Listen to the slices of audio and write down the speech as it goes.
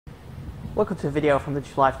Welcome to a video from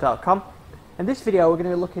digitallife.com. In this video we're going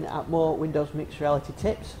to be looking at more Windows mixed reality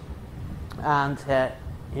tips, and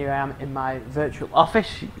here I am in my virtual office.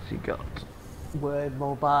 You've got Word,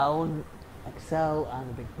 Mobile, and Excel and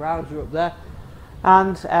a big browser up there,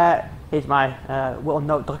 and here's my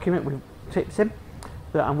OneNote document with tips in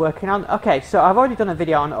that I'm working on. Okay, so I've already done a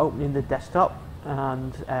video on opening the desktop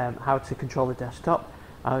and how to control the desktop.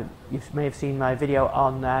 You may have seen my video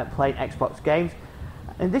on playing Xbox games.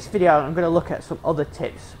 In this video I'm going to look at some other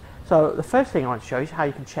tips. So the first thing I want to show you is how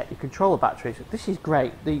you can check your controller batteries. This is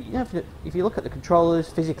great. If you look at the controllers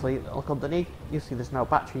physically, look underneath, you'll see there's no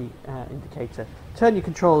battery indicator. Turn your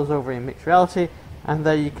controllers over in mixed reality and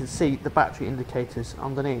there you can see the battery indicators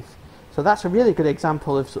underneath. So that's a really good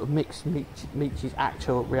example of sort of mixed meets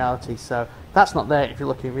actual reality. So that's not there if you're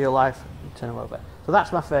looking in real life. Turn them over. So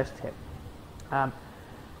that's my first tip.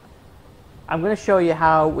 I'm going to show you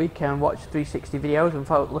how we can watch 360 videos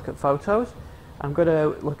and look at photos. I'm going to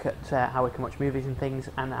look at how we can watch movies and things,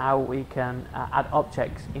 and how we can add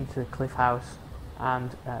objects into the Cliff House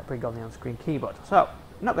and bring on the on-screen keyboard. So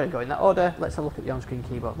I'm not going to go in that order. Let's have a look at the on-screen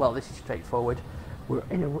keyboard. Well, this is straightforward. We're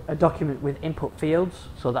in a document with input fields,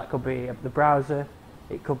 so that could be the browser,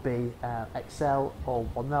 it could be Excel or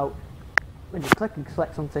OneNote. When you click and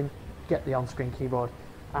select something, get the on-screen keyboard.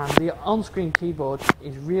 And the on-screen keyboard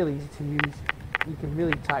is really easy to use. You can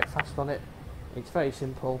really type fast on it. It's very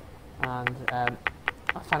simple, and I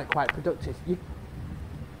find it quite productive.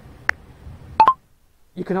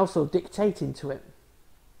 You can also dictate into it,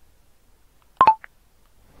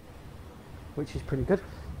 which is pretty good.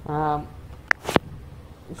 So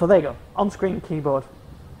there you go, on-screen keyboard.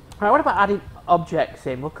 Alright, what about adding objects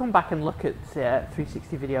in? We'll come back and look at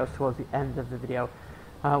 360 videos towards the end of the video.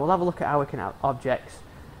 We'll have a look at how we can add objects.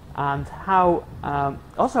 And how,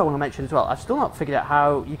 also I want to mention as well, I've still not figured out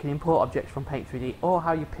how you can import objects from Paint 3D or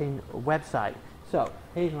how you pin a website. So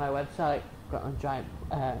here's my website, got a giant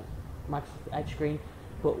Microsoft Edge screen,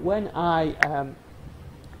 but when I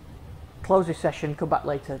close this session, come back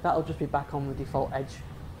later, that'll just be back on the default Edge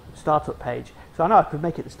startup page. So I know I could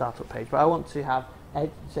make it the startup page, but I want to have,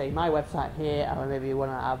 say, my website here, and maybe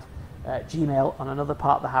want to have Gmail on another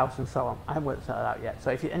part of the house, and so on. I haven't worked that out yet, so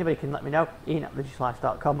if anybody can let me know,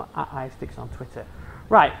 ian@digitallife.com, @isticks on Twitter.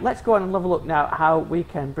 Right, let's go on and have a look now how we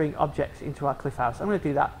can bring objects into our Cliff House. I'm going to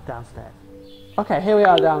do that downstairs. Okay, here we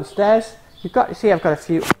are downstairs. You've got to see I've got a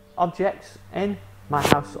few objects in my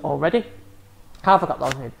house already. How have I got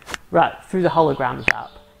those in? Right, through the Holograms app.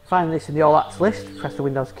 Find this in the All Apps list, press the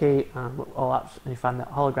Windows key and All Apps, and you find the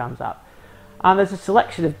Holograms app. And there's a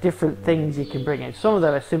selection of different things you can bring in. Some of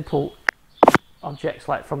them are simple objects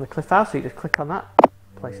like from the Cliff House, so you just click on that,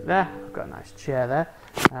 place it there. I've got a nice chair there.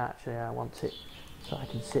 Actually I want it so I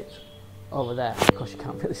can sit over there. Of course you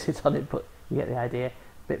can't really sit on it, but you get the idea. A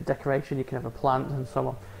bit of decoration, you can have a plant and so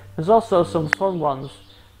on. There's also some fun ones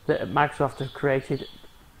that Microsoft have created,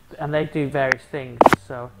 and they do various things.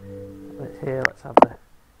 So let's have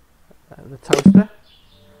the toaster.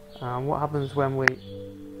 What happens when we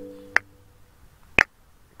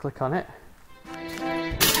click on it?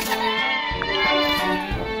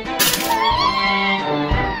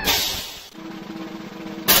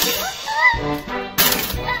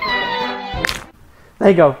 There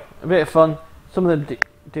you go, a bit of fun. Some of them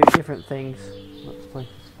do different things. Let's place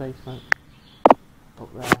the spaceman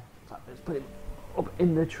up there. In fact, let's put it up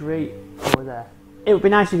in the tree over there. It would be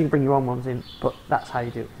nice if you can bring your own ones in, but that's how you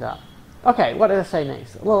do it with that. Okay, what did I say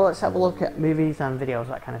next? Well, let's have a look at movies and videos,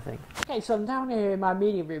 that kind of thing. Okay, so I'm down here in my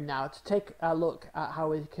media room now to take a look at how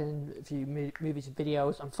we can view movies and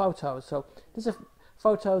videos and photos. So there's a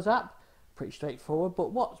Photos app, pretty straightforward,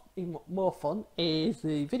 but what's even more fun is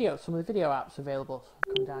the videos, some of the video apps available.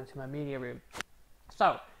 So come down to my media room.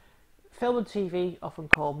 So, film and TV, often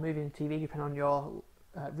called movie and TV, depending on your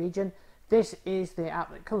region. This is the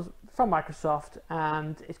app that comes from Microsoft,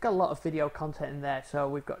 and it's got a lot of video content in there. So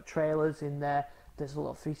we've got trailers in there. There's a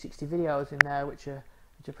lot of 360 videos in there, which are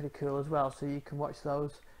pretty cool as well. So you can watch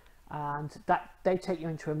those, and they take you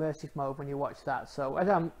into immersive mode when you watch that. So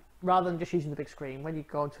rather than just using the big screen, when you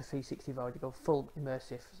go into 360 mode, you go full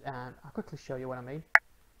immersive. And I'll quickly show you what I mean.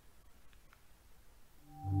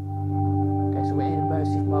 Okay, so we're in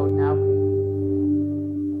immersive mode now.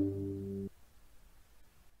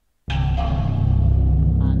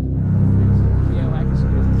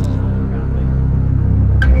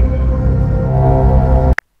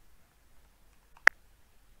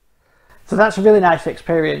 So that's a really nice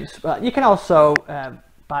experience, but you can also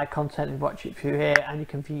buy content and watch it through here, and you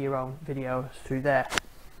can view your own videos through there.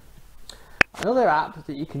 Another app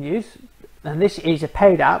that you can use And this is a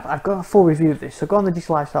paid app. I've got a full review of this, so go on the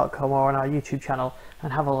digitallifestyle.com or on our YouTube channel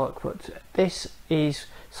and have a look. But this is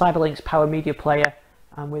Cyberlink's Power Media Player,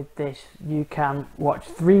 and with this you can watch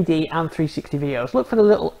 3D and 360 videos. Look for the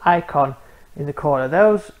little icon in the corner.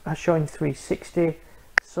 Those are showing 360,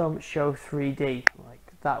 some show 3D, like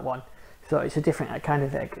that one. So it's a different kind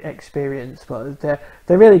of experience, but they're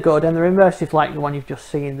really good and they're immersive, like the one you've just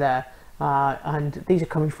seen there. And these are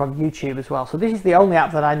coming from YouTube as well. So this is the only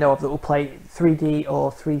app that I know of that will play 3D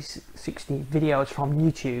or 360 videos from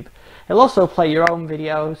YouTube. It'll also play your own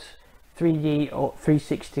videos, 3D or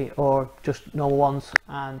 360 or just normal ones,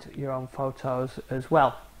 and your own photos as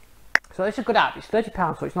well. So it's a good app. It's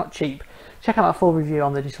 £30, so it's not cheap. Check out my full review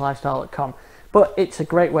on thedigitalLifestyle.com. But it's a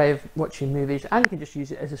great way of watching movies, and you can just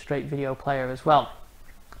use it as a straight video player as well.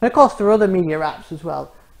 And of course there are other media apps as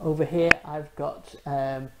well. Over here I've got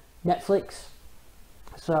Netflix,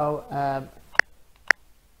 so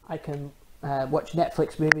I can watch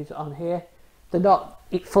Netflix movies on here. They're not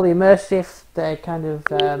fully immersive, they're kind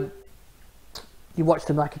of you watch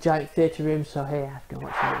them like a giant theatre room. So here I can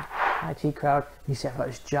watch the IT crowd. You see I've got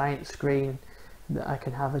this giant screen that I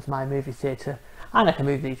can have as my movie theatre, and I can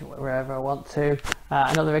move these wherever I want to.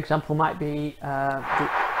 Another example might be the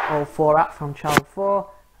All 4 app from Channel 4,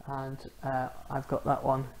 and I've got that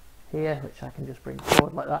one here which I can just bring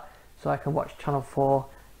forward like that, so I can watch Channel 4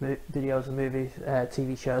 videos and movies,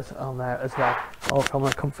 TV shows on there as well, all from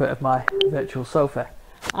the comfort of my virtual sofa.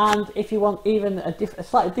 And if you want even a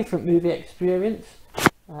slightly different movie experience,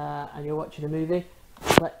 and you're watching a movie,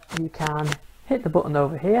 you can hit the button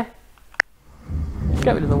over here,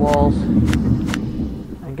 get rid of the walls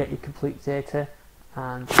and get your complete theatre,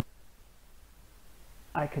 and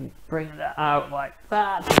I can bring that out like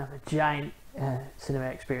that and have a giant cinema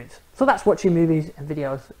experience. So that's watching movies and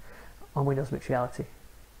videos on Windows Mixed Reality.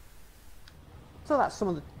 So that's some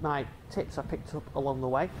of my tips I picked up along the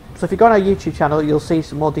way. So if you go on our YouTube channel, you'll see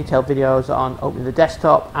some more detailed videos on opening the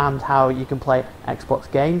desktop and how you can play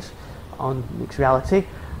Xbox games on Mixed Reality.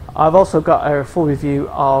 I've also got a full review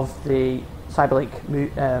of the Cyberlink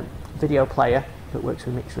video player that works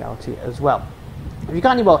with Mixed Reality as well. If you've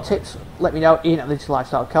got any more tips, let me know. Ian at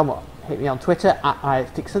thedigitalLifestyle.com, or hit me on Twitter at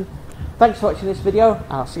IFDixon. Thanks for watching this video,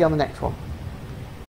 and I'll see you on the next one.